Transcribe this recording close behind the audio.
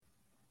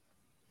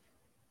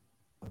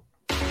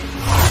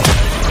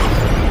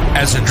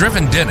As a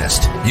driven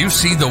dentist, you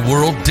see the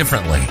world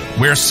differently.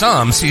 Where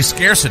some see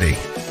scarcity,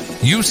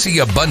 you see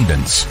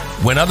abundance.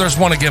 When others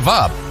want to give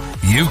up,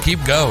 you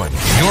keep going.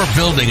 You're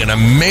building an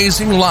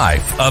amazing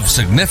life of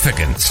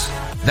significance.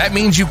 That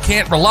means you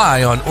can't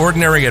rely on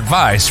ordinary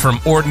advice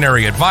from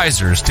ordinary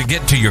advisors to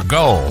get to your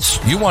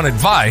goals. You want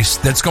advice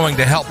that's going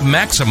to help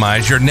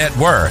maximize your net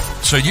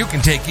worth so you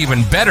can take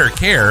even better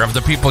care of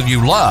the people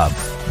you love,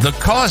 the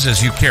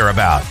causes you care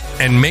about,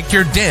 and make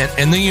your dent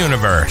in the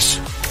universe.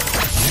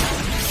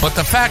 But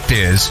the fact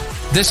is,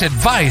 this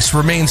advice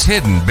remains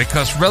hidden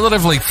because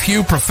relatively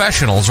few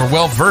professionals are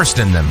well versed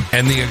in them,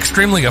 and the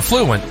extremely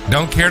affluent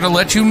don't care to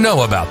let you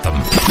know about them.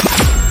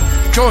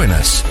 Join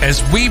us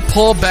as we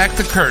pull back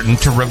the curtain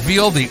to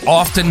reveal the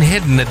often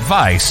hidden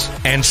advice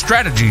and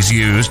strategies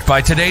used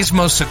by today's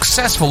most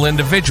successful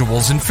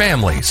individuals and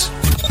families.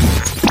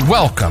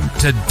 Welcome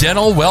to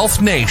Dental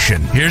Wealth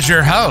Nation. Here's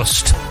your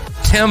host,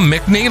 Tim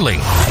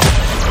McNeely.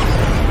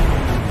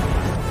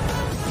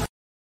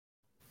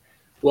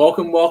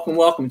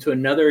 Welcome to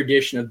another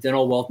edition of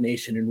Dental Wealth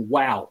Nation. And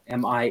wow,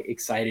 am I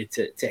excited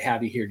to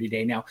have you here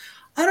today. Now,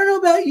 I don't know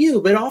about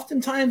you, but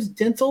oftentimes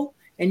dental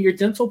and your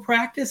dental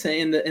practice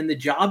and the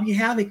job you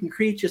have, it can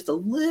create just a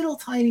little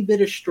tiny bit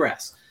of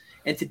stress.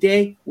 And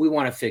today we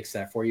want to fix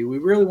that for you. We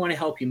really want to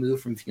help you move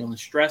from feeling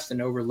stressed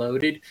and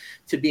overloaded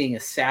to being a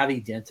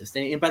savvy dentist.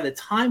 And by the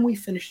time we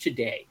finish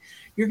today,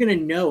 you're going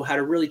to know how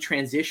to really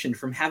transition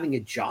from having a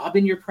job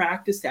in your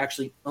practice to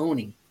actually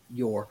owning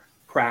your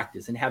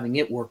practice and having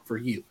it work for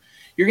you.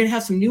 You're going to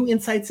have some new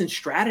insights and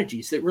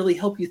strategies that really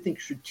help you think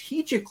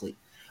strategically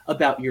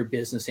about your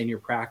business and your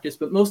practice.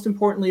 But most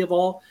importantly of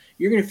all,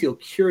 you're going to feel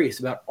curious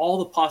about all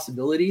the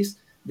possibilities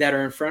that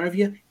are in front of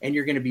you, and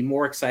you're going to be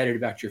more excited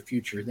about your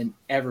future than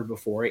ever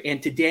before.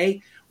 And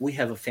today we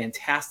have a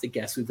fantastic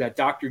guest. We've got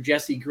Dr.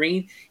 Jesse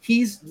Green.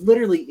 He's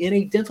literally in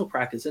a dental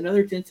practice,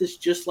 another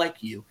dentist just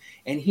like you,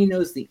 and he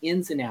knows the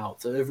ins and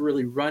outs of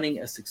really running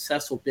a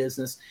successful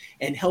business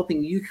and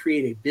helping you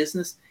create a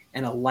business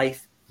and a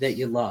life that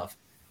you love.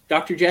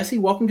 Dr. Jesse,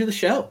 welcome to the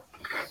show.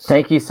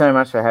 Thank you so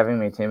much for having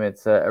me, Tim.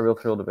 It's a real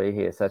thrill to be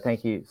here. So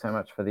thank you so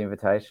much for the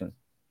invitation.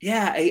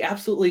 Yeah,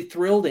 absolutely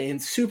thrilled and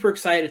super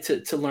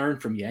excited to learn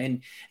from you.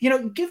 And,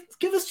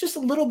 give us just a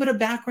little bit of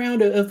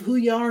background of who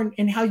you are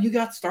and how you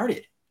got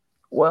started.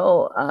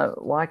 Well,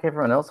 like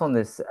everyone else on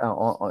this,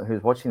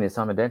 who's watching this,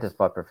 I'm a dentist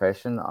by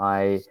profession.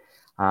 I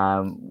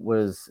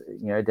was,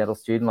 a dental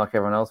student like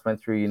everyone else, went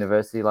through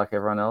university like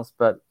everyone else.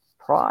 But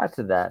prior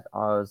to that,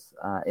 I was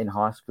in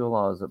high school.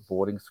 I was at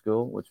boarding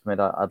school, which meant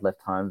I'd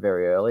left home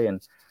very early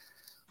and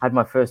had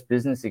my first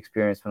business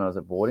experience when I was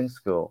at boarding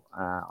school.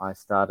 I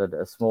started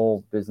a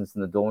small business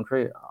in the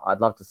dormitory. I'd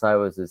love to say it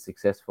was as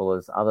successful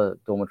as other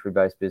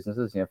dormitory-based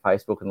businesses,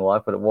 Facebook and the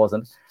like, but it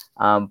wasn't.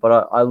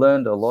 But I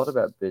learned a lot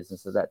about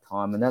business at that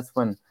time, and that's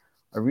when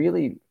I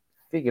really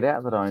figured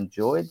out that I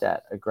enjoyed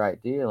that a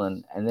great deal.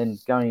 And then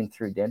going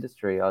through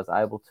dentistry, I was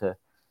able to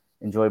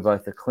enjoy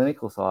both the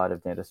clinical side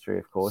of dentistry,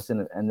 of course,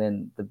 and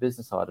then the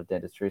business side of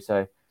dentistry.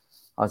 So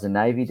I was a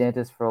Navy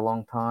dentist for a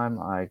long time.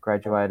 I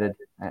graduated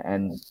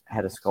and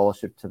had a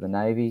scholarship to the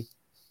Navy.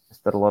 I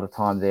spent a lot of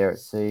time there at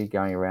sea,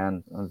 going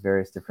around on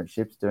various different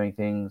ships, doing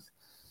things.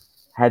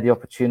 Had the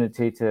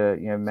opportunity to,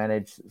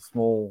 manage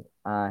small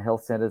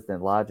health centers,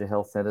 then larger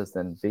health centers,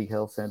 then big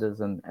health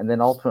centers, and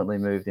then ultimately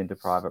moved into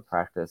private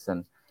practice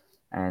and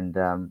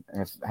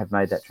have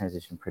made that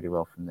transition pretty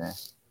well from there.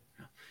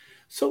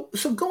 So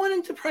going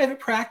into private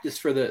practice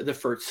for the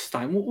first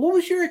time, what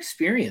was your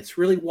experience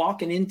really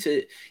walking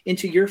into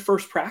your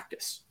first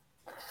practice?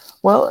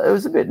 Well, it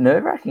was a bit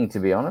nerve-wracking, to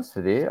be honest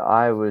with you.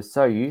 I was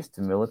so used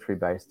to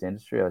military-based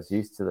dentistry. I was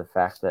used to the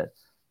fact that,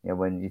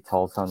 when you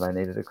told someone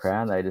they needed a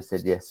crown, they just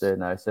said, yes, sir,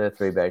 no, sir,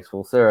 3 bags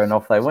full, sir, and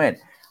off they went.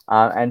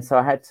 And so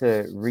I had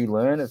to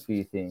relearn a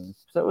few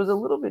things. So it was a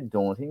little bit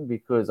daunting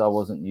because I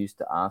wasn't used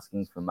to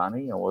asking for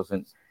money. I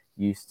wasn't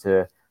used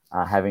to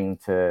having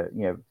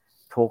to,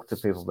 talk to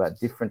people about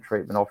different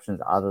treatment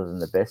options other than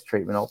the best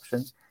treatment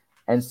option.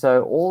 And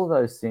so all of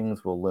those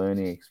things were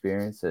learning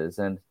experiences.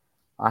 And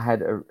I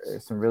had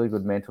some really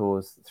good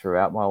mentors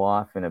throughout my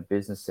life in a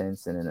business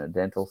sense and in a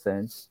dental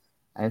sense.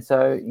 And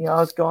so, I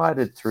was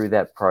guided through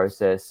that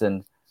process.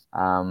 And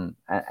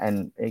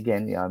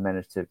again, I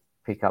managed to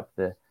pick up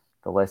the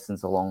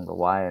lessons along the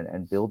way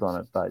and build on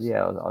it. But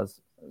yeah, I was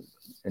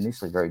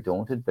initially very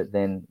daunted, but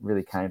then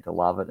really came to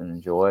love it and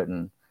enjoy it.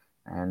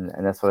 And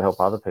that's what I help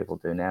other people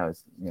do now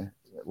is,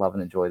 love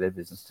and enjoy their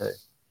business too.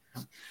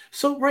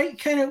 So, right,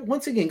 kind of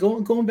once again,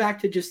 going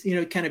back to just,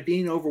 kind of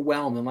being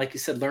overwhelmed and like you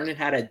said, learning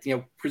how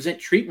to, present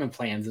treatment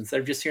plans instead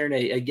of just hearing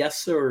a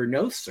yes, sir, or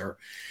no, sir.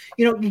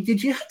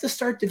 Did you have to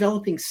start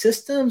developing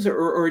systems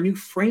or a new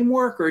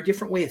framework or a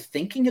different way of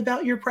thinking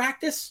about your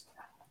practice?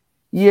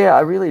 Yeah,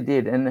 I really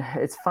did. And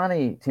it's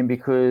funny, Tim,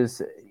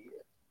 because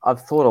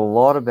I've thought a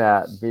lot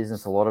about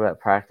business, a lot about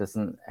practice,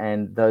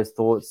 and those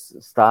thoughts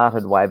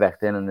started way back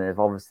then and they've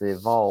obviously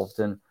evolved.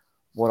 And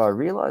what I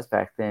realized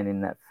back then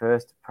in that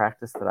first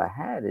practice that I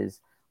had is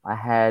I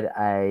had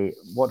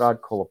what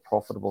I'd call a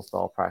profitable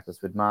style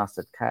practice. We'd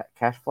mastered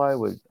cash flow.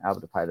 We'd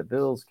able to pay the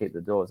bills, keep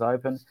the doors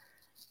open.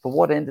 But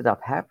what ended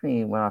up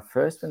happening when I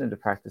first went into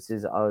practice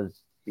is I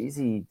was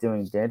busy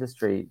doing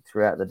dentistry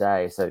throughout the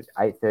day. So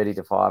 8:30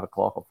 to 5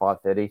 o'clock or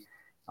 5:30,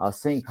 I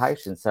was seeing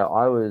patients. So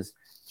I was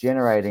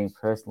generating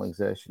personal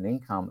exertion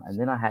income. And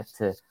then I had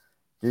to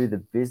do the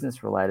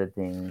business related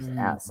things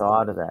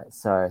outside of that.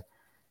 So,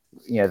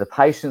 the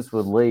patients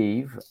would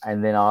leave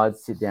and then I'd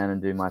sit down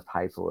and do my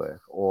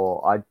paperwork,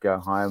 or I'd go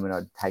home and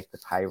I'd take the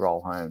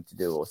payroll home to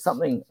do, or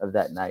something of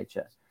that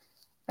nature.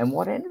 And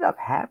what ended up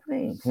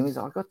happening, Tim, is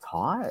I got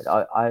tired.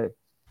 I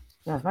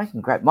was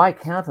making great. My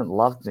accountant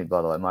loved me,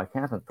 by the way. My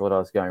accountant thought I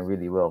was going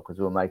really well because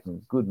we were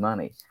making good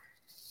money.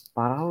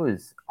 But I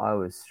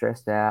was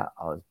stressed out.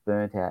 I was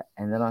burnt out,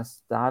 and then I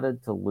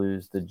started to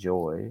lose the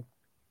joy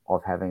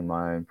of having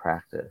my own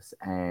practice.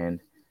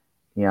 And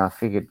I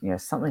figured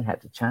something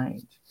had to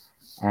change.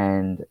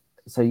 And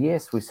so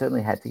yes, we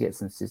certainly had to get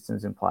some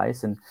systems in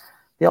place. And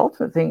the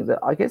ultimate thing,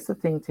 the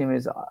thing, Tim,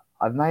 is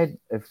I've made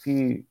a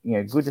few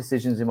good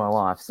decisions in my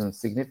life, some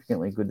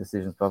significantly good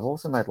decisions, but I've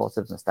also made lots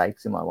of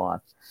mistakes in my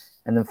life.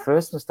 And the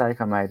first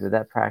mistake I made with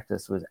that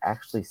practice was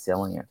actually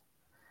selling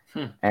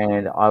it.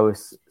 And I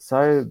was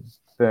so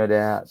burnt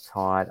out,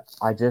 tired,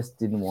 I just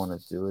didn't want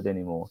to do it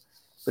anymore.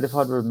 But if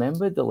I'd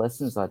remembered the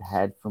lessons I'd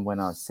had from when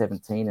I was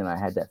 17 and I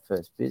had that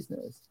first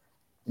business,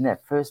 in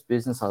that first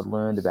business, I'd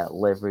learned about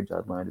leverage,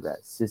 I'd learned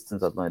about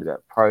systems, I'd learned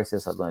about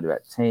process, I'd learned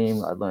about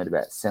team, I'd learned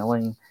about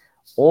selling.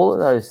 All of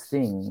those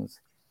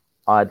things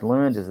I'd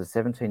learned as a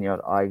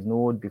 17-year-old, I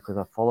ignored because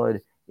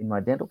in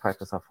my dental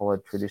practice, I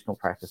followed traditional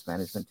practice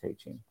management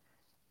teaching.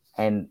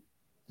 And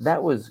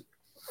that was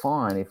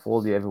fine if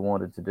all you ever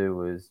wanted to do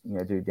was,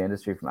 do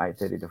dentistry from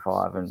 8:30 to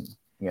 5 and,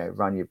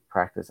 run your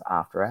practice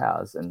after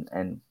hours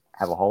and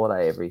have a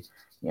holiday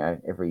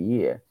every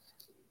year.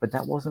 But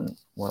that wasn't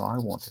what I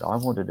wanted. I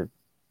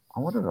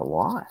wanted a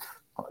life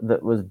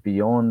that was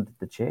beyond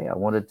the chair. I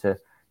wanted to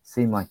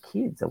see my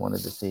kids. I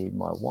wanted to see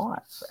my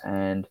wife.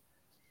 And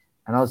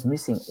I was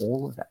missing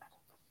all of that.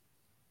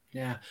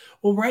 Yeah.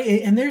 Well,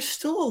 right. And there's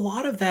still a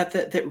lot of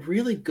that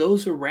really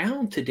goes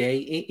around today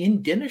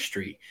in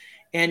dentistry.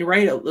 And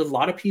right, a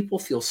lot of people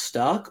feel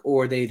stuck,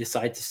 or they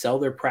decide to sell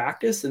their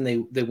practice and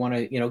they want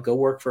to, go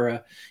work for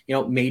a,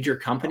 major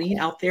company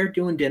out there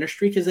doing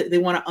dentistry because they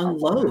want to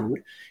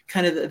unload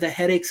kind of the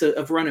headaches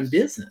of running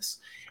business.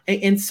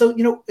 And so,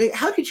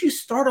 how did you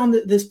start on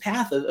this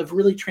path of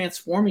really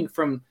transforming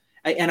from,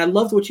 and I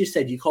loved what you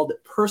said, you called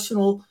it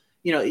personal,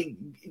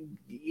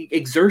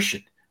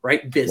 exertion,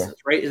 right? Business,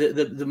 right?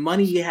 The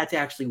money you had to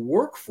actually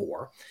work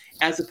for,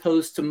 as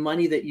opposed to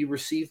money that you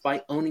received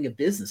by owning a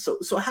business.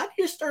 So how do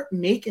you start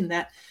making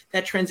that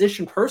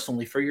transition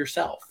personally for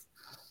yourself?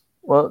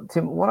 Well,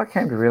 Tim, what I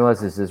came to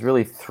realize is there's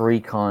really three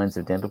kinds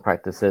of dental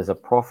practice. There's a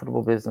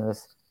profitable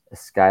business, a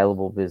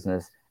scalable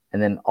business,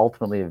 and then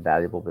ultimately a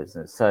valuable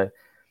business. So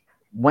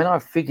when I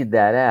figured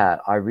that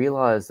out, I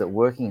realized that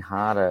working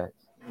harder,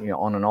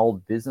 on an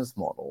old business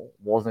model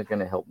wasn't going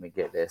to help me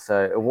get there.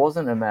 So it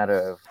wasn't a matter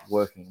of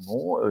working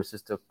more. It was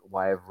just a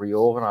way of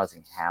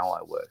reorganizing how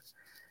I worked.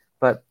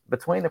 But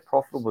between a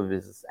profitable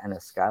business and a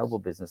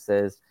scalable business,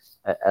 there's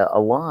a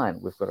line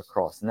we've got to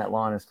cross. And that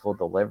line is called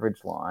the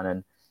leverage line.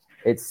 And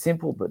it's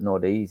simple, but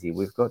not easy.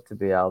 We've got to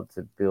be able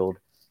to build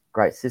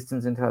great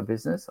systems into our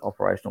business,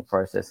 operational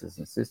processes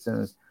and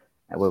systems,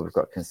 and where we've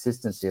got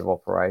consistency of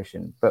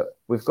operation. But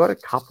we've got to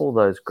couple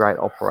those great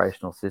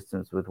operational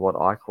systems with what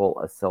I call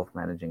a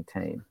self-managing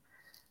team.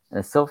 And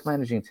a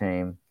self-managing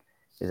team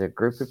is a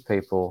group of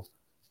people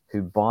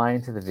who buy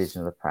into the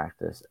vision of the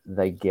practice.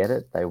 They get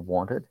it, they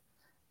want it,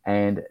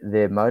 and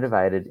they're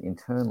motivated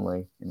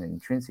internally and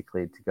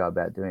intrinsically to go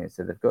about doing it.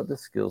 So they've got the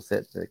skill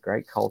set, the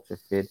great culture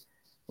fit.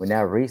 We're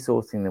now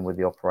resourcing them with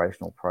the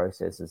operational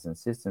processes and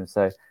systems.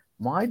 So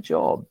my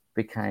job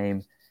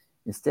became,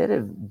 instead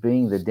of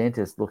being the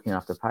dentist looking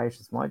after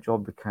patients, my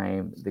job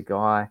became the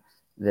guy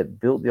that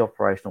built the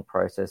operational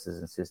processes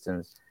and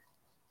systems,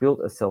 built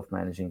a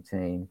self-managing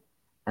team,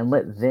 and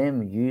let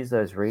them use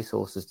those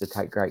resources to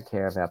take great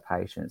care of our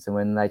patients. And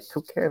when they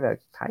took care of our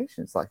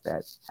patients like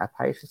that, our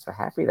patients were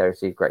happy. They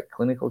received great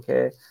clinical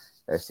care.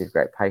 They received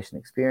great patient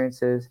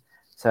experiences.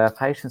 So our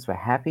patients were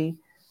happy.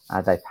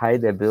 They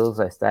paid their bills.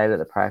 They stayed at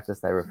the practice.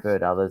 They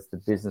referred others. The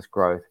business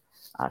growth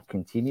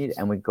continued,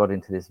 and we got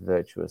into this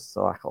virtuous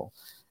cycle.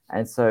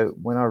 And so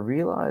when I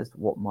realized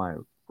what my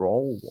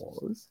role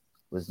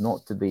was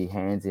not to be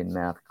hands in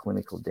mouth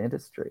clinical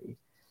dentistry,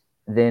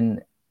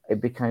 then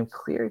it became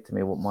clear to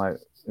me what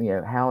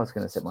how I was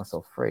going to set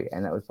myself free.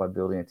 And that was by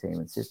building a team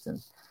and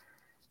systems.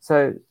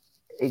 So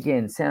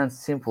again, sounds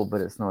simple,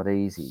 but it's not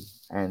easy.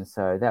 And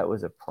so that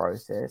was a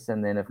process.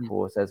 And then of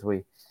course, as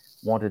we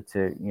wanted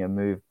to,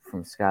 move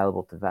from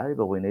scalable to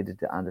valuable, we needed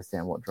to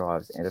understand what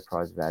drives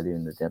enterprise value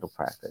in the dental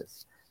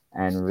practice.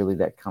 And really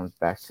that comes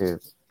back to,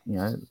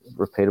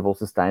 repeatable,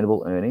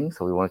 sustainable earnings.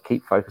 So we want to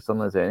keep focused on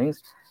those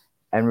earnings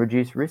and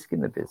reduce risk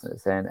in the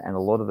business. And a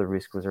lot of the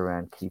risk was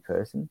around key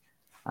person.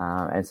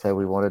 And so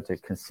we wanted to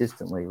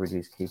consistently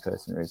reduce key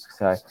person risk.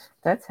 So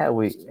that's how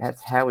we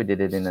did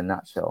it in a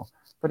nutshell.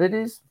 But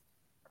it's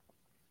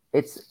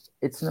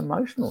it's an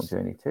emotional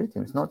journey too,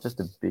 Tim. It's not just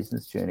a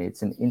business journey.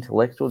 It's an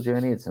intellectual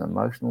journey. It's an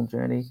emotional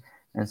journey.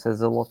 And so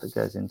there's a lot that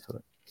goes into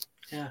it.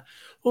 Yeah.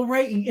 Well,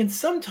 right. And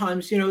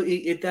sometimes,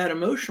 that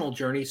emotional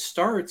journey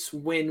starts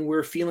when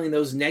we're feeling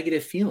those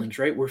negative feelings,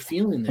 right? We're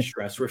feeling the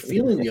stress, we're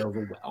feeling the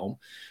overwhelm,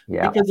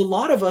 because a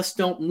lot of us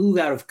don't move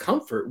out of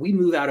comfort. We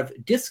move out of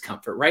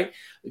discomfort, right?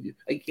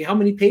 Like, how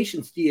many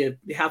patients do you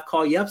have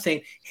call you up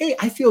saying, hey,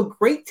 I feel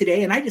great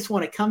today, and I just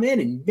want to come in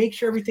and make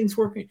sure everything's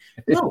working?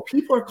 No,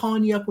 people are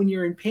calling you up when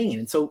you're in pain.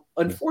 And so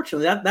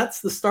unfortunately,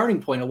 that's the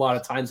starting point a lot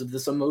of times of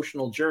this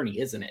emotional journey,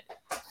 isn't it?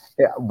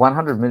 Yeah,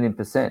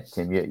 100,000,000%,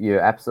 Tim. You're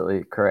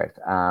absolutely correct.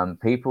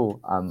 People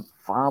are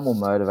far more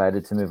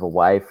motivated to move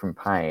away from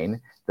pain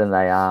than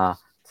they are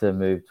to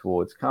move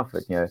towards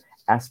comfort.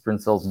 Aspirin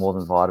sells more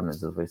than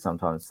vitamins, as we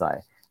sometimes say.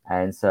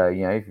 And so,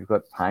 if you've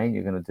got pain,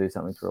 you're going to do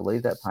something to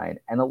relieve that pain.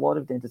 And a lot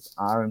of dentists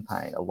are in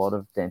pain. A lot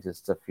of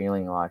dentists are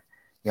feeling like,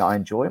 I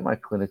enjoy my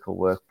clinical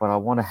work, but I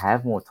want to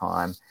have more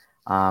time.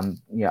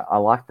 I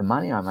like the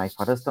money I make,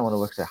 but I just don't want to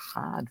work so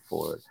hard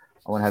for it.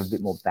 I want to have a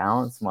bit more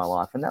balance in my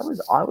life. And I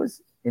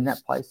was in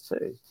that place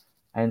too.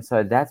 And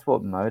so that's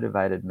what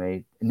motivated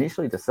me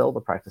initially to sell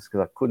the practice,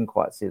 because I couldn't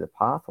quite see the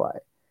pathway.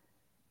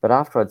 But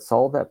after I'd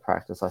sold that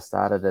practice, I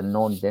started a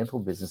non-dental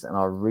business, and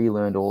I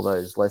relearned all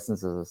those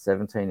lessons as a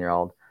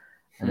 17-year-old.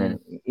 And then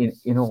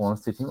in all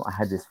honesty, Tim, I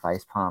had this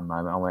facepalm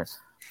moment. I went,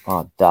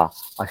 oh, duh,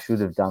 I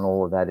should have done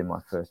all of that in my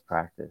first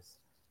practice.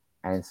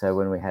 And so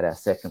when we had our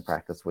second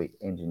practice, we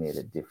engineered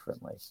it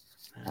differently.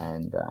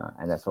 And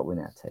that's what we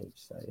now teach.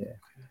 So, yeah.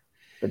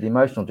 But the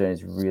emotional journey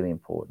is really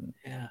important.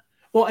 Yeah.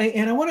 Well,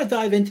 and I want to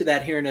dive into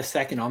that here in a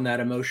second on that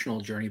emotional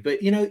journey. But,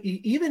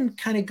 even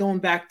kind of going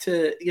back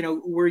to,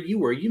 where you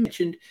were, you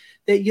mentioned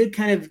that you'd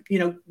kind of,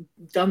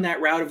 done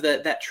that route of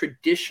that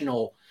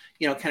traditional,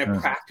 kind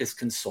of practice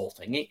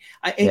consulting.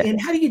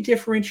 And how do you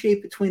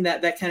differentiate between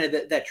that kind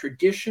of that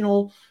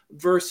traditional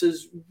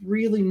versus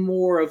really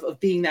more of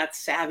being that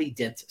savvy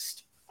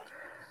dentist?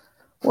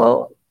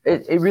 Well,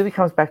 it really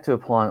comes back to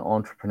applying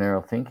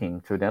entrepreneurial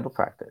thinking to a dental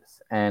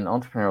practice. And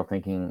entrepreneurial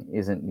thinking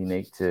isn't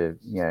unique to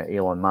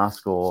Elon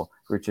Musk or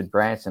Richard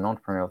Branson.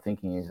 Entrepreneurial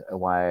thinking is a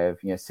way of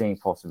seeing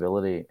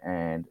possibility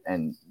and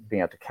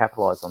being able to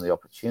capitalize on the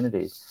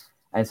opportunities.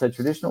 And so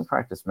traditional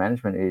practice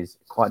management is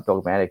quite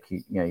dogmatic.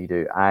 You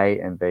do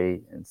A and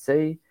B and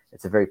C.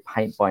 It's a very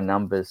paint by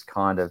numbers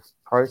kind of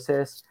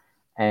process.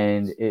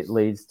 And it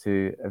leads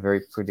to a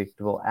very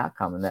predictable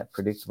outcome. And that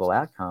predictable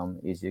outcome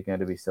is you're going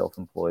to be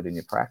self-employed in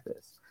your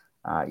practice.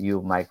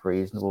 You'll make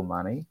reasonable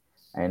money.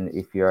 And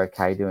if you're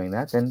okay doing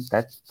that, then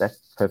that's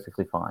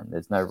perfectly fine.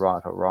 There's no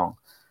right or wrong.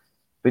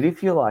 But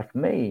if you're like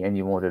me and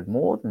you wanted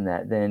more than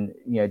that, then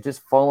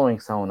just following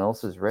someone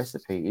else's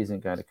recipe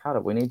isn't going to cut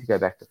it. We need to go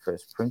back to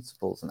first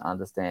principles and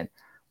understand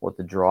what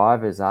the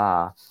drivers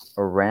are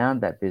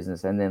around that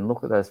business, and then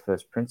look at those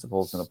first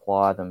principles and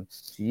apply them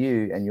to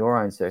you and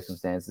your own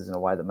circumstances in a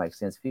way that makes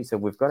sense for you. So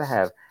we've got to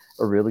have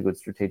a really good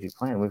strategic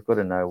plan. We've got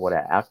to know what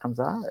our outcomes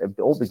are. It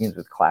all begins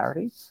with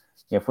clarity.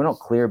 If we're not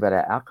clear about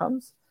our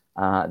outcomes,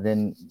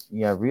 then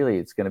really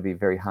it's going to be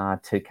very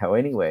hard to go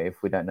anywhere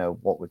if we don't know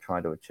what we're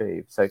trying to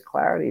achieve. So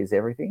clarity is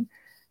everything.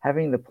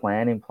 Having the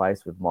plan in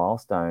place with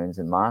milestones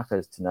and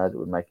markers to know that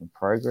we're making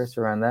progress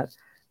around that,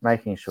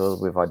 making sure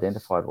that we've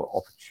identified what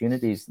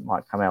opportunities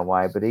might come our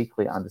way, but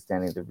equally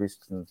understanding the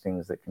risks and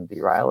things that can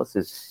derail us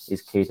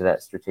is key to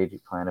that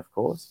strategic plan, of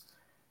course.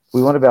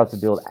 We want to be able to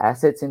build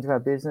assets into our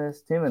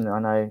business, Tim, and I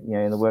know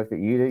in the work that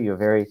you do, you're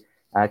very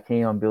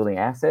keen on building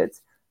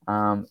assets.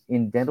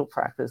 In dental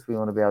practice, we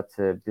want to be able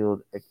to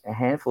build a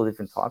handful of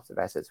different types of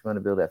assets. We want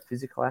to build our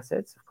physical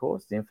assets, of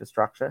course, the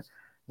infrastructure.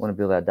 We want to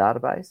build our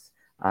database.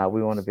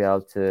 We want to be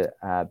able to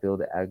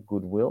build our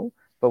goodwill,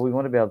 but we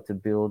want to be able to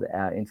build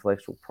our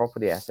intellectual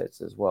property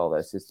assets as well,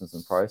 those systems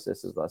and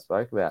processes I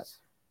spoke about.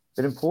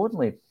 But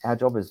importantly, our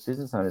job as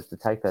business owners is to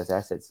take those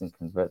assets and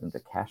convert them to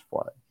cash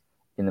flow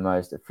in the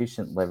most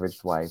efficient,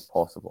 leveraged way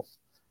possible.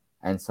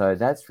 And so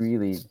that's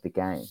really the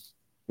game.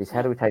 Is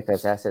how do we take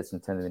those assets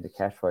and turn them into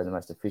cash flow in the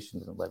most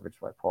efficient and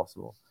leveraged way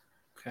possible?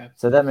 Okay.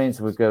 So that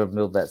means we've got to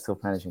build that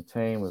self-managing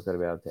team. We've got to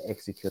be able to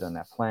execute on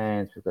our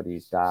plans. We've got to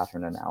use data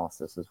and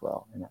analysis as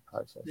well in that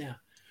process. Yeah.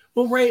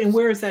 Well, right. And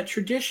whereas that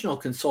traditional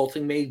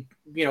consulting may,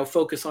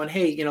 focus on,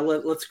 hey,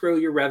 let's grow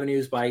your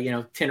revenues by,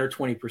 10 or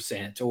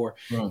 20%, or,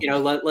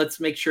 let's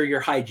make sure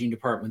your hygiene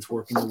department's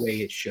working the way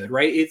it should,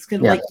 right? It's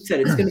going to, like you said,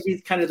 it's going to be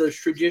kind of those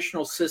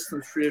traditional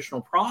systems, traditional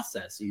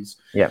processes.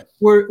 Yeah.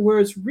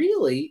 Whereas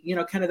really,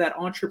 kind of that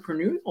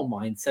entrepreneurial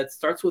mindset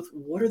starts with,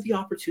 what are the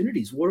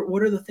opportunities?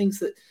 What are the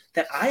things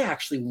that I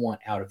actually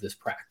want out of this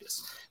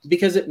practice?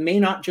 Because it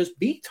may not just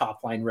be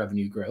top line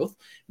revenue growth.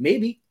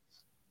 Maybe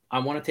I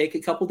want to take a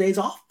couple days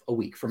off a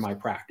week for my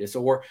practice,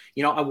 or,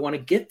 I want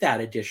to get that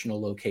additional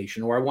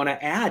location, or I want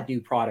to add new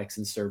products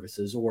and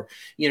services, or,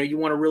 you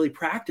want to really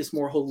practice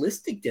more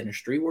holistic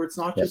dentistry where it's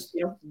not just,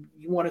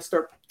 you want to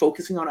start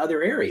focusing on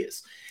other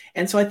areas.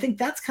 And so I think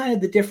that's kind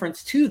of the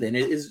difference too, then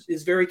it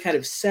is very kind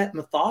of set,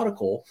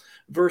 methodical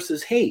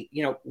versus, hey,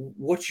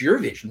 what's your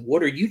vision?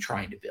 What are you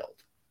trying to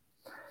build?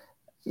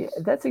 Yeah,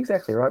 that's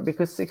exactly right.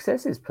 Because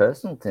success is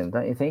personal, Tim,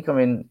 don't you think? I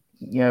mean,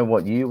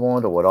 what you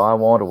want or what I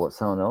want or what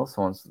someone else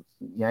wants,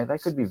 they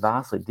could be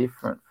vastly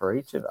different for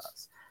each of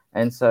us.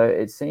 And so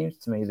it seems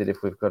to me that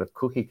if we've got a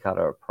cookie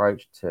cutter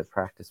approach to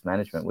practice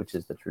management, which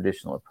is the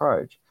traditional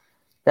approach,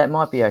 that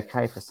might be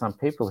okay for some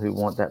people who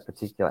want that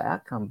particular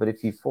outcome. But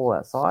if you fall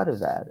outside of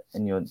that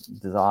and your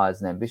desires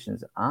and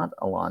ambitions aren't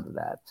aligned with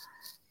that,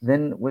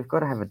 then we've got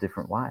to have a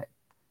different way.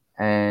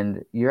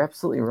 And you're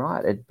absolutely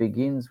right. It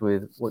begins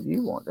with what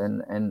you want.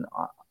 And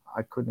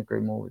I couldn't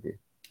agree more with you.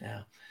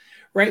 Yeah.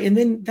 Right. And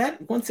then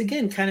that once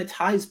again kind of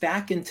ties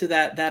back into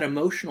that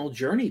emotional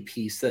journey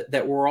piece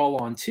that we're all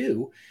on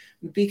too,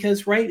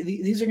 because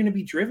these are going to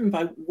be driven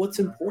by what's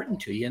important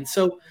to you. And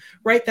so,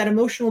 right, that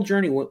emotional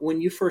journey,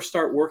 when you first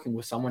start working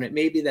with someone, it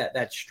may be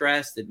that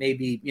stress, that may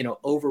be,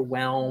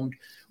 overwhelmed,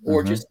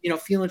 or just,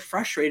 feeling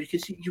frustrated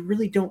because you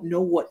really don't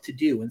know what to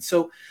do. And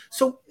so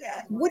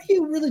what do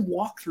you really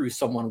walk through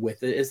someone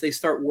with as they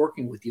start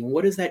working with you? And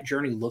what does that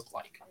journey look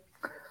like?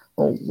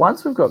 Well,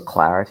 once we've got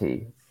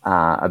clarity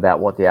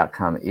about what the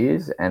outcome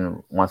is,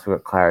 and once we've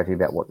got clarity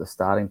about what the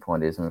starting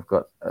point is, and we've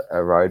got a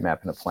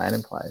roadmap and a plan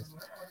in place,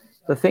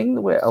 the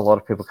thing where a lot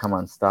of people come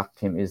unstuck,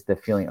 Tim, is they're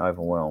feeling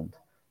overwhelmed.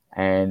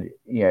 And,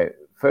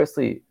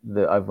 firstly,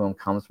 the overwhelm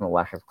comes from a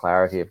lack of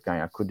clarity of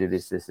going, I could do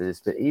this, this, this.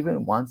 But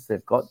even once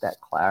they've got that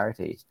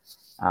clarity,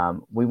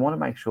 we want to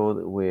make sure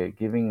that we're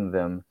giving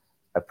them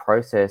a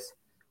process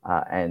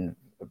and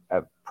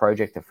a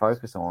project to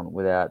focus on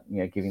without,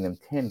 giving them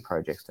 10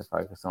 projects to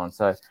focus on.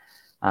 So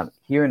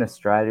here in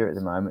Australia at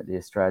the moment, the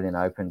Australian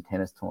Open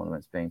tennis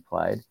tournament's being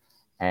played.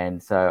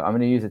 And so I'm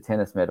going to use a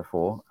tennis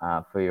metaphor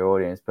for your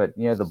audience, but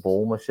the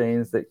ball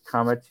machines that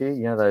come at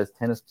you, those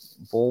tennis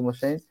ball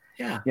machines.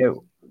 Yeah.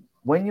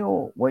 When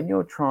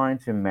you're trying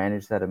to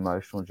manage that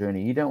emotional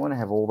journey, you don't want to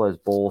have all those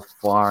balls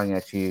firing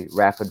at you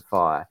rapid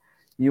fire.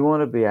 You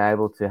want to be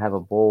able to have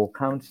a ball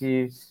come to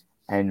you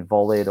and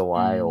volley it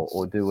away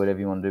or do whatever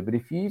you want to do. But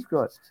if you've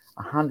got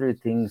 100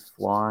 things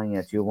flying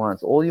at you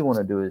once, all you want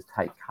to do is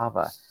take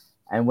cover.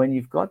 And when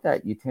you've got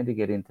that, you tend to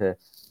get into,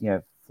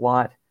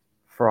 flight,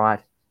 fright,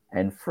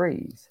 and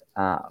freeze.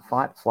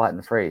 Fight, flight,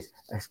 and freeze.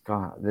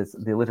 God, there's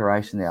the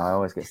alliteration there. I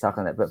always get stuck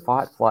on that. But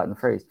fight, flight, and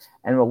freeze.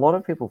 And a lot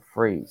of people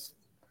freeze.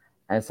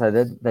 And so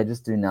they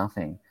just do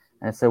nothing.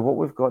 And so what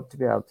we've got to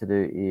be able to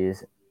do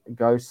is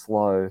go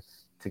slow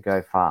to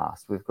go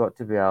fast. We've got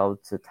to be able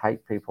to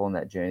take people on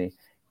that journey,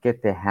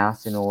 get their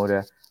house in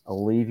order,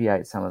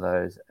 alleviate some of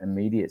those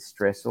immediate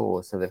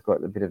stressors so they've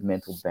got a bit of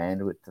mental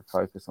bandwidth to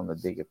focus on the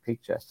bigger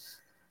picture.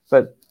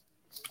 But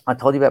I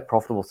told you about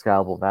profitable,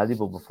 scalable,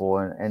 valuable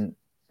before, and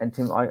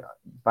Tim,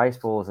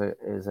 baseball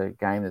is a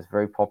game that's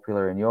very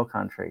popular in your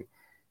country,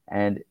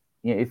 and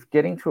if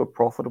getting to a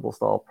profitable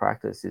style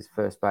practice is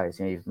first base,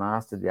 you've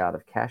mastered the art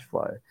of cash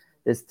flow.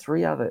 There's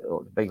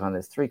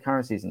there's three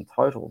currencies in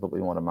total that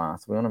we want to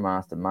master. We want to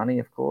master money,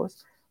 of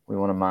course. We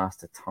want to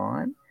master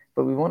time,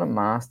 but we want to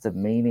master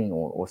meaning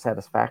or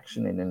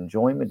satisfaction and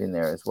enjoyment in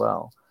there as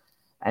well.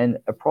 And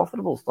a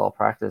profitable style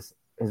practice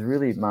has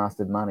really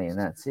mastered money, and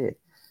that's it.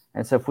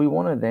 And so if we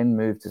want to then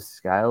move to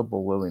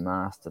scalable where we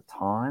master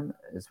time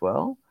as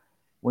well,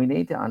 we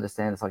need to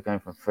understand it's like going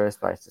from first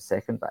base to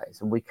second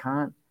base. And we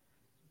can't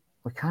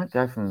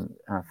go from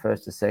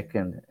first to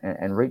second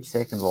and reach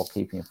second while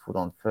keeping a foot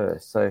on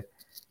first. So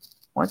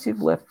once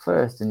you've left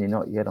first and you're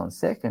not yet on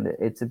second,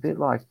 it's a bit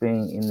like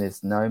being in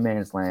this no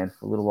man's land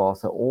for a little while.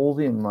 So all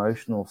the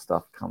emotional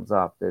stuff comes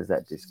up. There's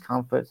that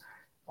discomfort,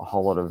 a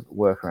whole lot of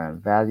work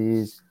around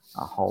values,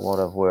 a whole lot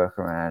of work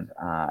around,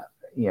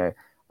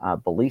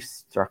 belief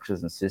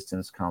structures and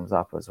systems comes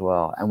up as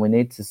well. And we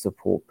need to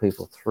support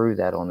people through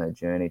that on their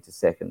journey to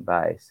second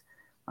base.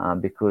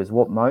 Because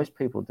what most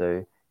people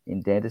do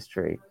in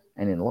dentistry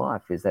and in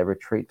life is they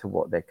retreat to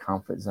what their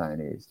comfort zone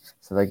is.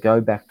 So they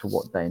go back to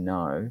what they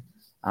know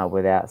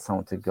without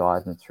someone to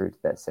guide them through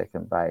to that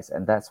second base.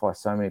 And that's why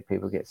so many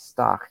people get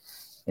stuck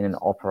in an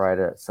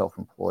operator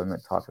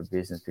self-employment type of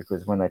business,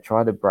 because when they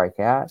try to break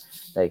out,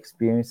 they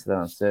experience that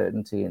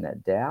uncertainty and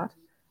that doubt,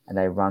 and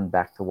they run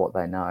back to what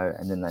they know,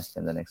 and then they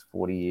spend the next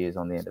 40 years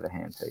on the end of a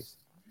handpiece.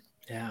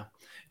 Yeah.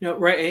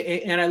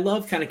 Right. And I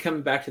love kind of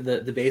coming back to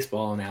the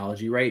baseball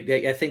analogy, right?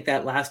 I think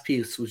that last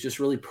piece was just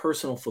really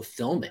personal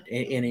fulfillment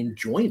and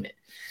enjoyment.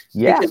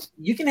 Yeah. Because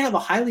you can have a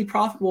highly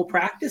profitable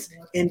practice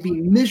and be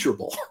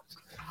miserable.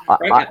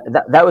 Right?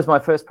 That was my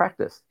first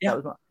practice. Yeah.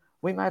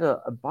 We made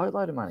a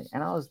boatload of money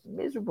and I was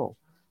miserable.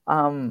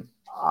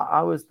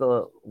 I was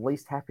the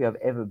least happy I've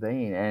ever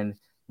been. And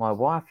my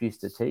wife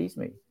used to tease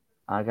me,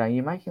 going,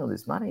 you're making all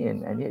this money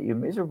and yet you're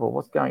miserable.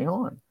 What's going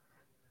on?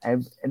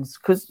 And it's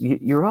because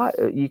you're right.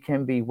 You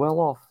can be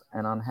well off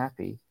and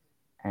unhappy,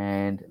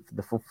 and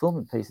the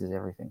fulfillment piece is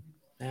everything.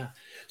 Yeah.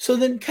 So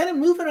then kind of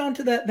moving on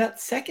to that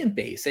second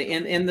base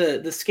and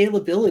the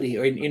scalability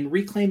or in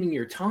reclaiming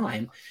your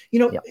time,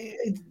 yep.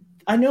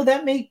 I know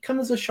that may come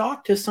as a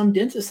shock to some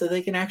dentists that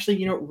they can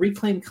actually,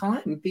 reclaim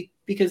time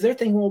because they're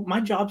thinking, well, my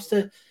job's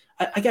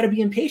I got to be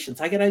in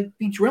patients. I got to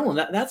be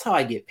drilling. That's how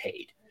I get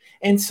paid.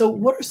 And so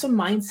what are some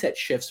mindset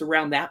shifts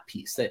around that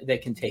piece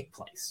that can take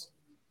place?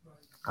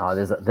 Oh,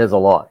 there's a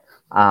lot.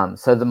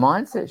 So the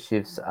mindset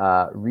shifts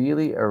are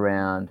really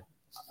around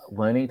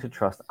learning to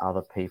trust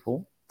other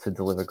people to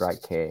deliver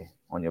great care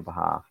on your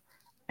behalf,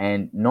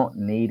 and not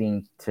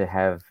needing to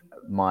have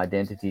my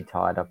identity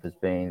tied up as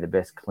being the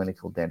best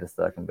clinical dentist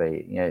that I can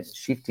be.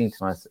 Shifting to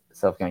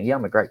myself, going, yeah,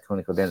 I'm a great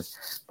clinical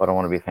dentist, but I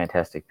want to be a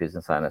fantastic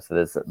business owner. So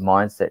there's a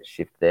mindset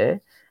shift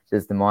there.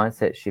 There's the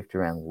mindset shift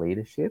around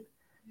leadership.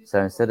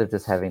 So instead of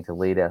just having to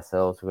lead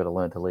ourselves, we've got to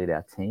learn to lead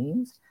our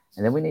teams.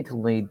 And then we need to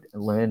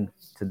learn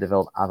to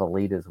develop other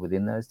leaders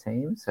within those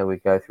teams. So we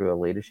go through a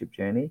leadership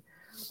journey.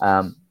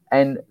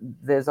 And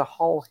there's a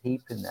whole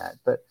heap in that.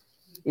 But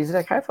is it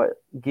okay if I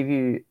give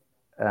you,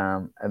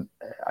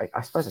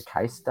 I suppose, a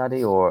case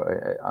study,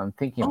 or I'm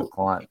thinking of a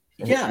client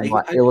Yeah, who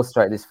might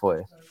illustrate this for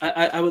you?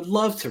 I would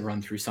love to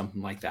run through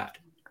something like that.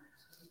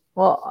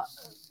 Well,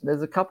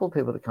 there's a couple of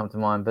people that come to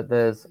mind, but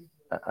there's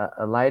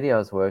a lady I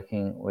was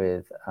working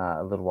with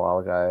a little while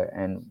ago,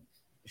 and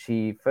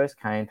she first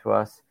came to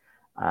us.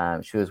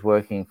 She was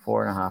working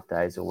 4.5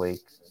 days a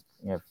week,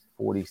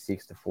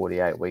 46 to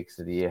 48 weeks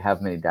of the year. How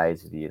many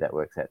days of the year that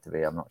works out to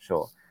be, I'm not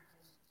sure.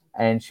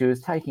 And she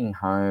was taking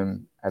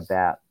home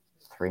about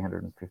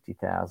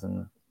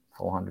 350,000,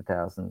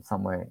 400,000,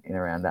 somewhere in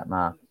around that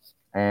mark.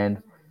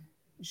 And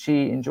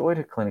she enjoyed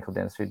her clinical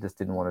dentistry, just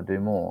didn't want to do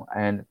more.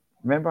 And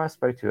remember, I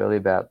spoke to you earlier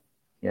about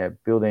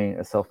building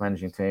a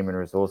self-managing team and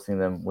resourcing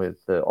them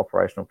with the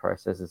operational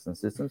processes and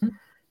systems. Mm-hmm.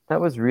 That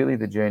was really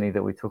the journey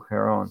that we took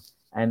her on.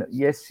 And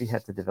yes, she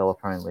had to develop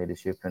her own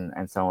leadership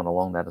and so on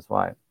along that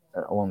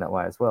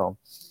way as well.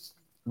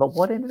 But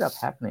what ended up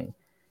happening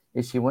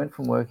is she went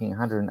from working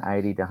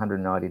 180 to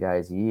 190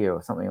 days a year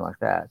or something like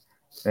that,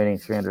 earning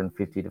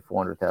 $350,000 to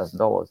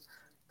 $400,000,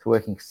 to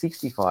working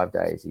 65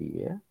 days a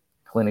year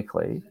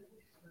clinically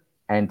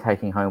and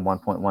taking home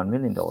 $1.1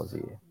 million a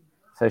year.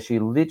 So she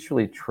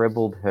literally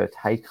trebled her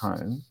take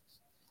home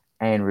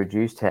and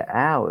reduced her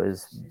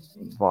hours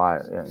by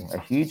a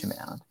huge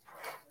amount.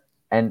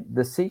 And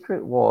the secret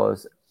it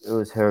was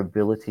her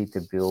ability to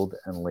build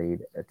and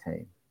lead a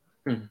team.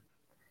 Mm.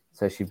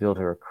 So she built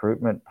a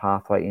recruitment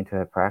pathway into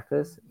her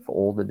practice for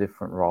all the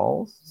different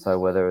roles. So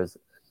whether it was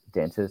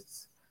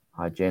dentists,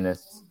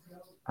 hygienists,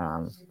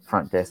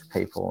 front desk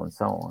people, and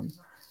so on,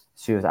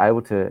 she was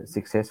able to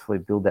successfully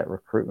build that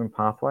recruitment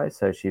pathway.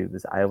 So she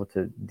was able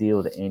to deal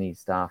with any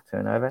staff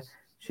turnover.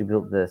 She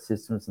built the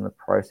systems and the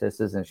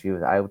processes, and she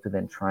was able to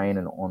then train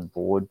and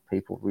onboard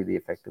people really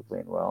effectively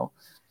and well.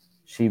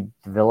 She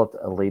developed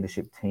a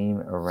leadership team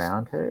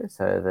around her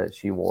so that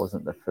she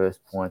wasn't the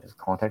first point of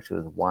contact. She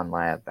was one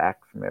layer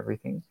back from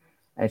everything.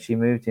 And she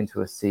moved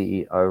into a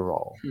CEO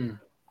role.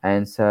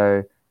 And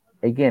so,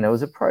 again, it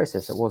was a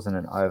process. It wasn't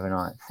an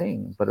overnight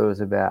thing, but it was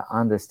about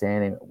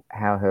understanding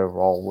how her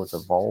role was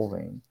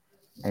evolving.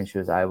 And she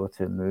was able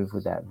to move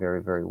with that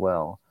very, very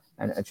well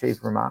and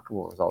achieve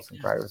remarkable results and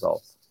great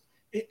results.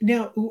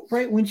 Now,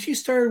 right, when she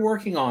started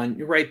working on,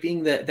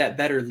 being that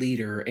better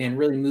leader and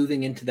really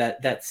moving into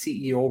that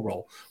CEO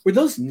role, were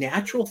those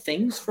natural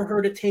things for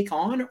her to take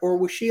on, or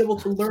was she able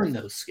to learn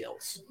those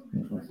skills?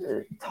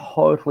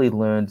 Totally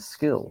learned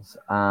skills.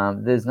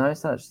 There's no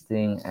such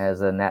thing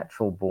as a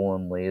natural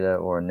born leader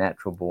or a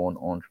natural born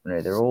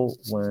entrepreneur. They're all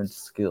learned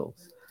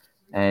skills.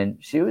 And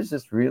she was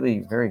just really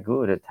very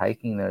good at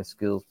taking those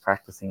skills,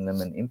 practicing them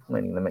and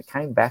implementing them. It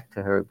came back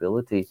to her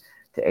ability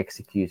to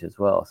execute as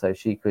well. So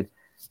she could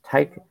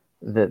take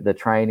the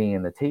training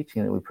and the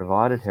teaching that we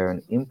provided her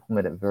and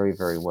implement it very,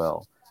 very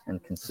well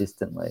and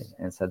consistently.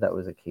 And so that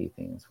was a key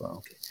thing as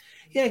well.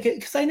 Yeah,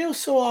 because I know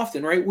so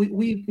often, right,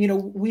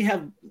 we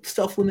have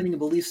self-limiting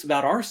beliefs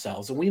about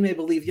ourselves, and we may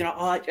believe,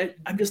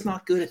 I'm just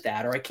not good at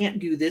that, or I can't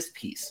do this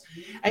piece.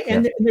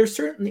 And there's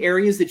certain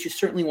areas that you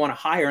certainly want to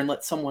hire and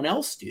let someone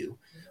else do.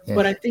 Yes.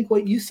 But I think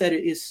what you said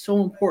is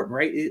so important,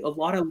 right? A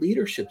lot of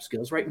leadership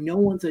skills, right? No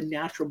one's a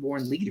natural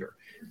born leader.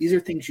 These are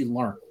things you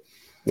learn.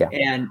 Yeah.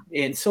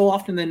 And so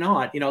often than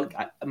not,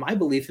 my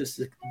belief is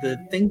the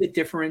thing that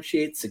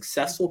differentiates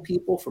successful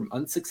people from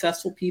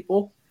unsuccessful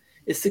people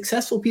is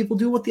successful people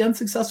do what the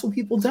unsuccessful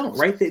people don't,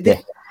 right?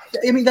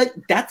 I mean,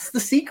 that's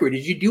the secret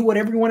is you do what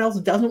everyone else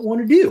doesn't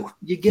want to do.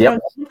 You get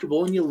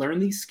uncomfortable and you learn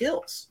these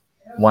skills.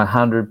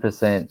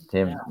 100%,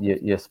 Tim.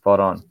 You're spot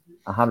on.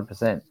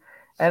 100%.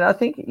 And I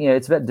think,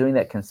 it's about doing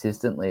that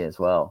consistently as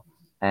well.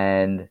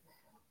 And,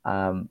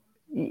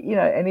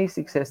 any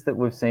success that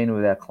we've seen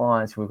with our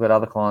clients, we've got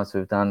other clients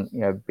who've done,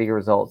 bigger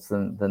results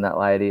than that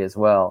lady as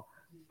well.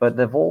 But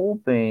they've all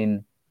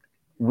been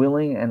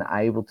willing and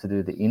able to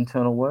do the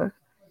internal work.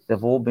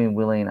 They've all been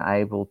willing and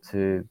able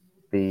to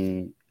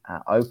be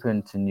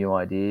open to new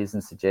ideas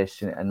and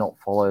suggestion and not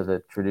follow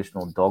the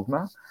traditional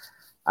dogma.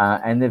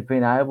 And they've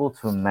been able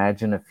to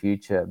imagine a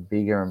future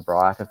bigger and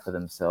brighter for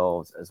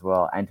themselves as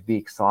well, and to be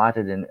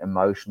excited and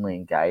emotionally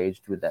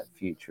engaged with that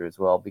future as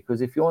well.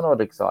 Because if you're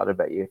not excited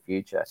about your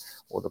future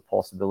or the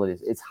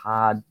possibilities, it's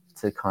hard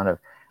to kind of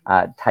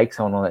take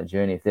someone on that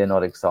journey if they're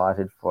not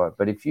excited for it.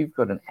 But if you've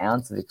got an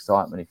ounce of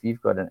excitement,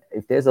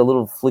 if there's a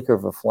little flicker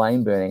of a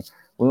flame burning,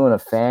 we want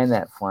to fan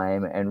that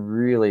flame and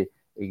really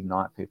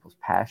ignite people's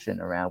passion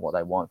around what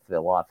they want for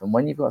their life. And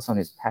when you've got someone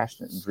who's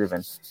passionate and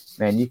driven,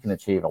 man, you can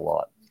achieve a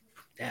lot.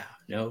 Yeah,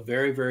 no,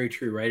 very, very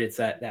true, right? It's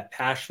that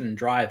passion and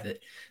drive that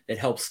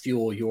helps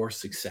fuel your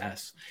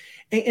success.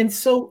 And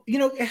so,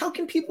 how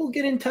can people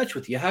get in touch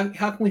with you? How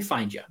can we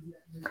find you?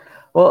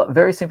 Well,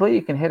 very simply,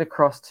 you can head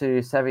across to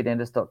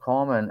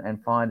savvydentist.com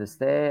and find us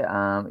there.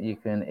 You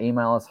can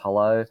email us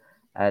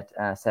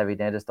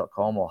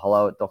hello@savvydentist.com or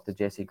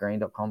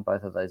hello@drjessegreen.com.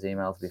 Both of those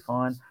emails will be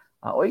fine.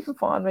 Or you can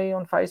find me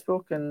on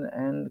Facebook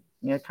and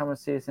come and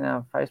see us in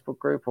our Facebook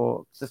group,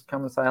 or just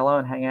come and say hello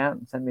and hang out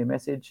and send me a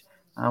message.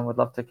 We'd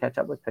love to catch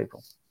up with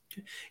people.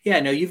 Yeah,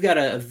 no, you've got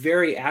a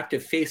very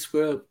active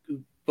Facebook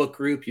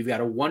group. You've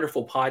got a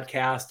wonderful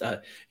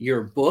podcast.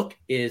 Your book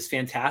is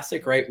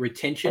fantastic, right?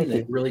 Retention,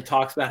 that really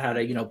talks about how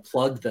to,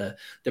 plug the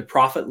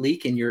profit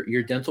leak in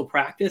your dental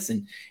practice.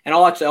 And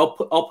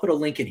I'll put a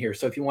link in here.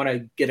 So if you want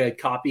to get a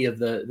copy of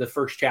the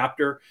first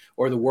chapter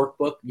or the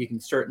workbook, you can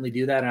certainly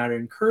do that. And I'd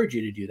encourage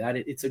you to do that.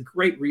 It's a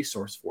great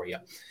resource for you.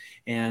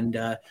 And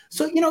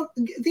so,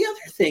 the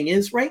other thing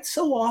is, right,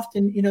 so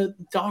often,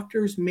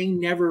 doctors may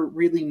never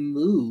really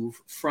move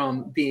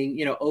from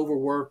being,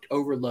 overworked,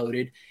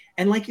 overloaded.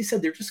 And like you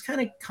said, they're just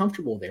kind of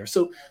comfortable there.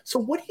 So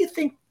what do you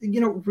think,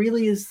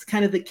 really is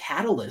kind of the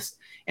catalyst,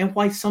 and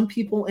why some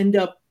people end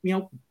up,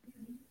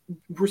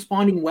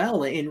 responding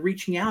well and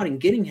reaching out and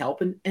getting help,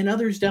 and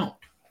others don't?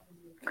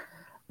 It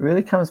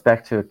really comes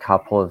back to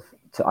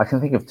I can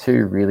think of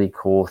two really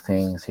core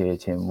things here,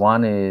 Tim.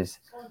 One is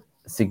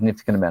a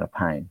significant amount of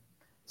pain.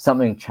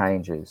 Something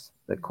changes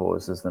that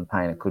causes them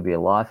pain. It could be a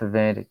life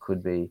event. It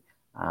could be,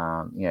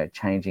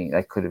 changing.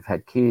 They could have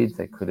had kids.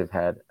 They could have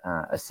had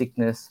a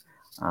sickness.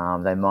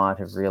 They might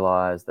have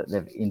realized that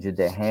they've injured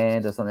their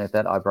hand or something like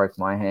that. I broke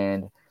my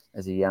hand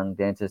as a young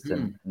dentist,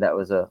 and that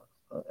was a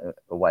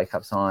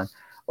wake-up sign.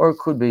 Or it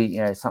could be,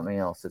 something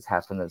else that's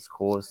happened that's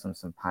caused them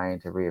some pain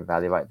to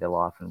reevaluate their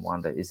life and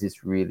wonder, is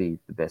this really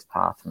the best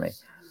path for me?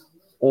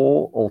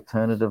 Or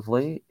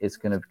alternatively, it's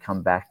going to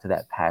come back to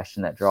that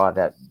passion, that drive,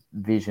 that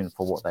vision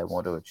for what they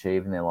want to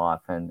achieve in their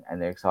life, and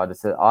they're excited.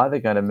 So either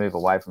going to move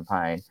away from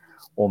pain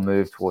or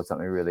move towards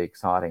something really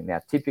exciting. Now,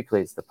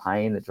 typically it's the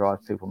pain that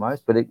drives people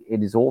most, but it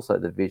is also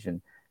the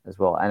vision as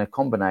well. And a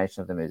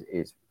combination of them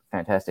is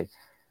fantastic.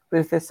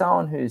 But if there's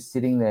someone who's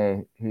sitting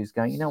there who's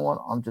going, you know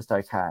what, I'm just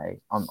okay.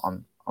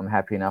 I'm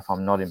happy enough.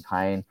 I'm not in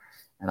pain,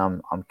 and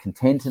I'm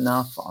content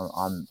enough.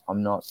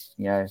 I'm not,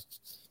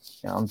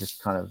 I'm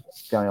just kind of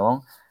going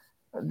along.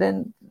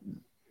 Then,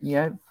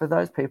 for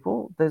those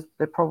people,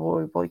 they're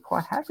probably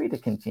quite happy to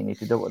continue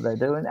to do what they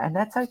do, and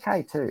that's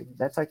okay too.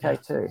 That's okay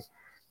too.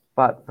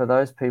 But for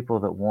those people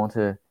that want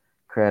to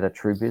create a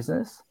true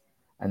business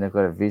and they've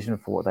got a vision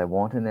for what they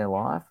want in their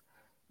life,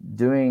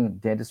 doing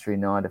dentistry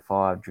 9 to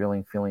 5,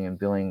 drilling, filling, and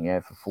billing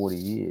for 40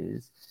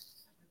 years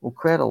will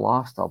create a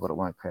lifestyle, but it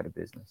won't create a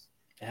business.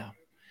 Yeah.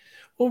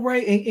 Well,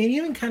 right. And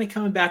even kind of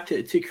coming back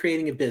to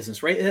creating a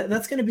business, right?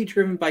 That's going to be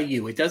driven by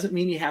you. It doesn't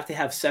mean you have to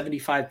have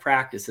 75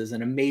 practices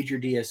and a major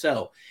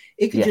DSO.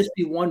 It can just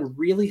be one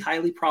really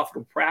highly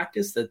profitable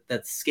practice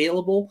that's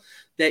scalable,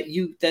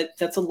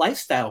 that's a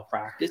lifestyle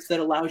practice that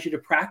allows you to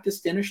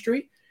practice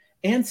dentistry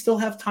and still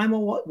have time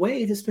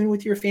away to spend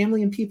with your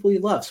family and people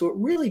you love. So it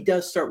really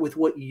does start with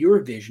what your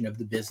vision of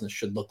the business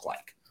should look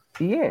like.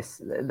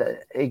 Yes.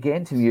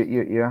 Again, Tim,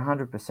 you're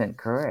 100%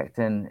 correct.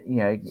 And,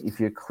 if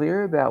you're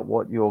clear about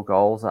what your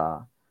goals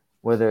are,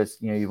 whether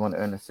it's, you want to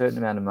earn a certain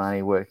amount of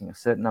money, working a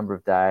certain number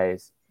of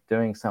days,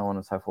 doing so on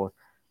and so forth,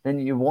 then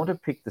you want to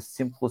pick the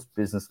simplest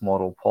business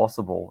model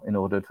possible in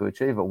order to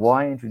achieve it.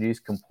 Why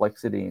introduce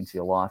complexity into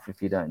your life if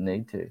you don't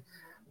need to?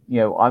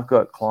 I've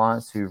got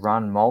clients who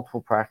run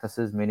multiple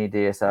practices, mini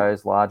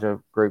DSOs, larger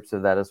groups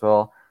of that as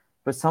well.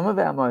 But some of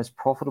our most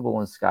profitable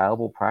and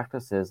scalable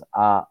practices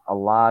are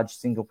large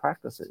single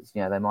practices.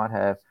 They might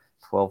have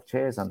 12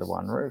 chairs under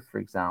one roof, for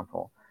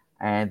example,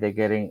 and they're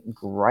getting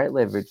great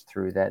leverage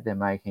through that. They're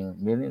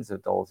making millions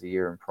of dollars a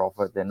year in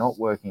profit. They're not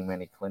working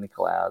many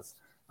clinical hours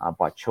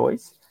by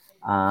choice,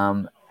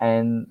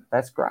 and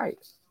that's great.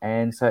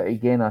 And so,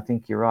 again, I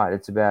think you're right.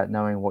 It's about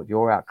knowing what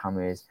your outcome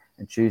is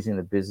and choosing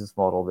the business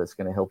model that's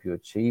going to help you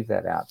achieve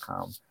that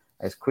outcome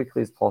as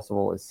quickly as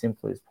possible, as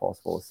simply as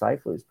possible, as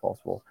safely as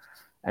possible.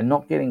 And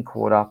not getting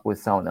caught up with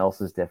someone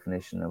else's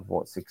definition of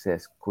what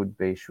success could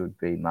be, should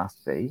be,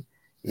 must be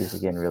is,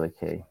 again, really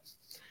key.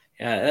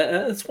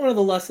 Yeah, that's one of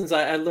the lessons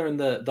I learned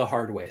the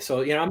hard way.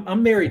 So,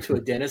 I'm married to a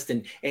dentist,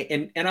 and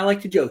I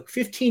like to joke.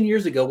 15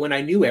 years ago, when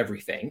I knew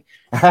everything,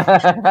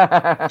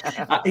 I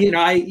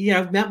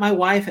met my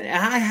wife, and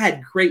I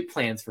had great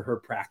plans for her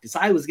practice.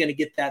 I was going to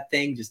get that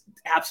thing just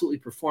absolutely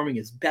performing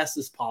as best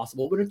as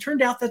possible, but it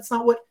turned out that's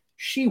not what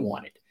she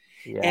wanted.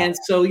 Yeah. And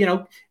so,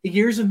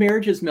 years of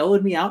marriage has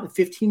mellowed me out. And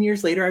 15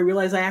 years later, I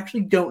realized I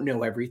actually don't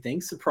know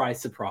everything.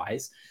 Surprise,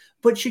 surprise.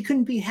 But she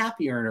couldn't be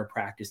happier in her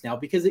practice now,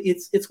 because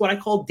it's what I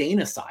call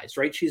Dana size,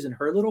 right? She's in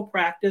her little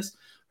practice,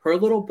 her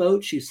little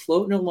boat. She's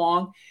floating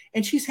along,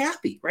 and she's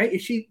happy,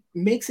 right? She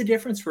makes a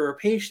difference for her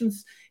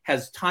patients,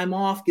 has time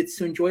off, gets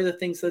to enjoy the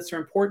things that are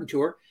important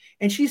to her.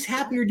 And she's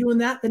happier doing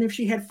that than if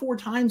she had 4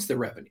 times the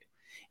revenue.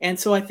 And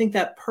so I think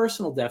that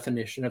personal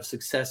definition of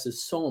success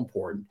is so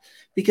important,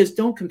 because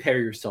don't compare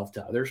yourself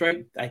to others,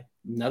 right?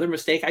 Another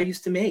mistake I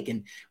used to make.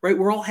 And right,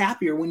 we're all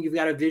happier when you've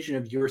got a vision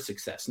of your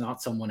success,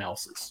 not someone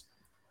else's.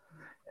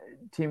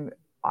 Tim,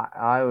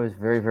 I was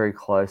very, very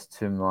close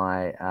to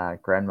my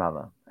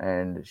grandmother,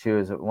 and she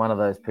was one of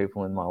those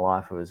people in my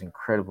life who was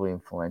incredibly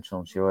influential.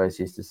 And she always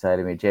used to say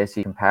to me,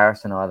 Jesse,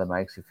 comparison either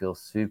makes you feel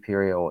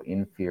superior or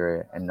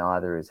inferior, and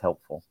neither is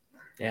helpful.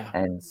 Yeah.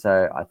 And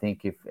so I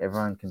think if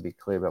everyone can be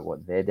clear about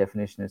what their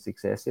definition of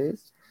success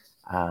is,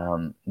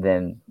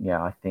 then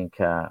I think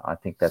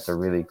that's a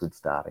really good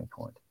starting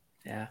point.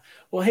 Yeah.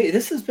 Well, hey,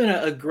 this has been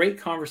a great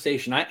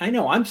conversation. I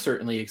know I'm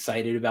certainly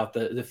excited about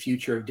the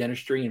future of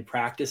dentistry and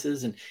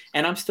practices. And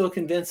I'm still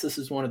convinced this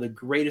is one of the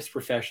greatest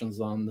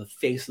professions on the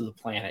face of the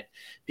planet,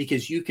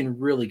 because you can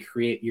really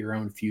create your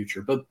own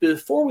future. But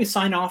before we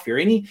sign off here,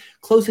 any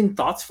closing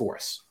thoughts for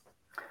us?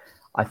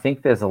 I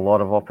think there's a lot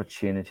of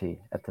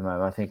opportunity at the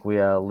moment. I think we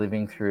are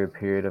living through a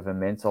period of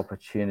immense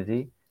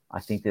opportunity.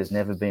 I think there's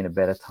never been a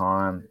better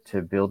time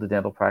to build a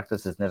dental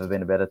practice. There's never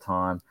been a better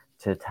time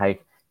to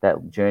take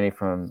that journey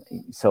from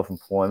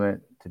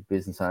self-employment to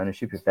business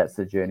ownership, if that's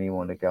the journey you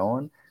want to go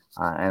on.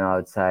 And I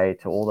would say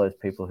to all those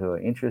people who are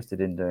interested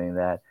in doing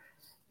that,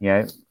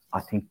 I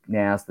think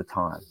now's the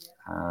time.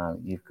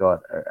 You've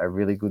got a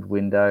really good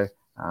window,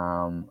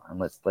 and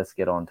let's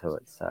get on to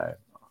it. So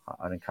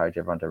I'd encourage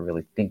everyone to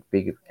really think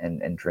big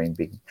and dream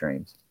big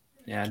dreams.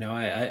 Yeah, no,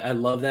 I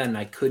love that. And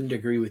I couldn't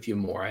agree with you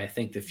more. I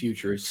think the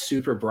future is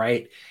super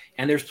bright,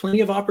 and there's plenty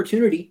of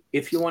opportunity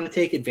if you want to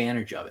take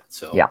advantage of it.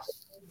 So yeah.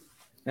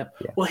 Yep.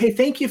 Yeah. Well, hey,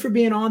 thank you for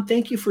being on.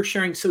 Thank you for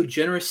sharing so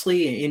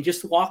generously and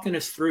just walking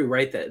us through,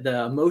 right,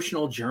 the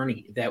emotional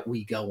journey that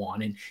we go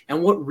on,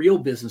 and what real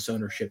business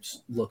ownership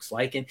looks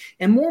like. And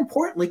more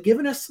importantly,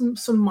 giving us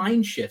some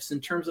mind shifts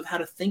in terms of how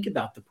to think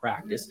about the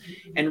practice,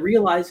 and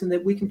realizing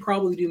that we can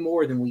probably do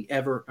more than we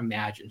ever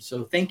imagined.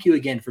 So thank you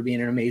again for being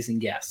an amazing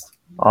guest.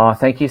 Oh,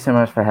 thank you so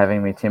much for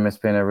having me, Tim. It's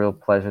been a real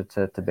pleasure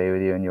to be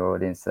with you and your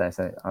audience today.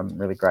 So I'm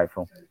really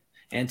grateful.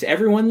 And to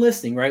everyone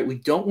listening, right, we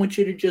don't want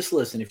you to just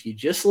listen. If you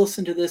just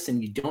listen to this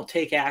and you don't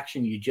take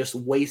action, you just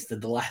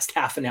wasted the last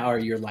half an hour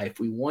of your life.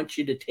 We want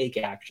you to take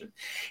action.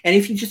 And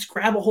if you just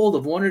grab a hold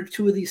of one or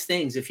two of these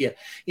things, if you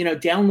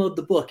download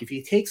the book, if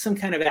you take some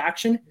kind of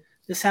action,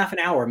 this half an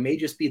hour may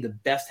just be the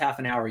best half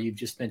an hour you've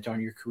just spent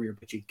on your career.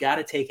 But you got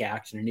to take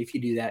action. And if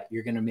you do that,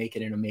 you're going to make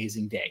it an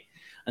amazing day.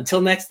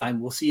 Until next time,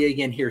 we'll see you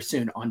again here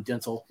soon on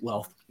Dental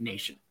Wealth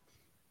Nation.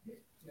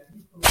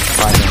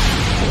 Bye.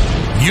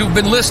 You've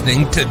been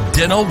listening to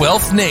Dental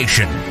Wealth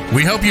Nation.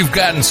 We hope you've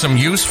gotten some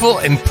useful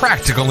and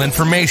practical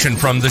information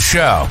from the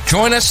show.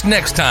 Join us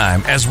next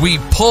time as we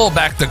pull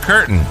back the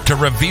curtain to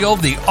reveal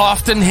the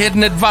often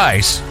hidden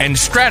advice and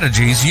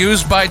strategies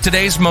used by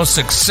today's most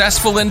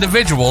successful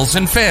individuals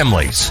and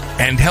families,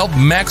 and help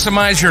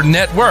maximize your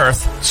net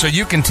worth so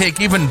you can take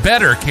even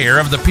better care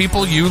of the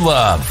people you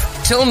love.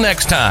 Till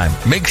next time,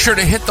 make sure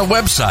to hit the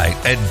website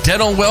at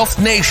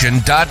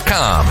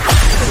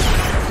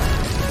dentalwealthnation.com.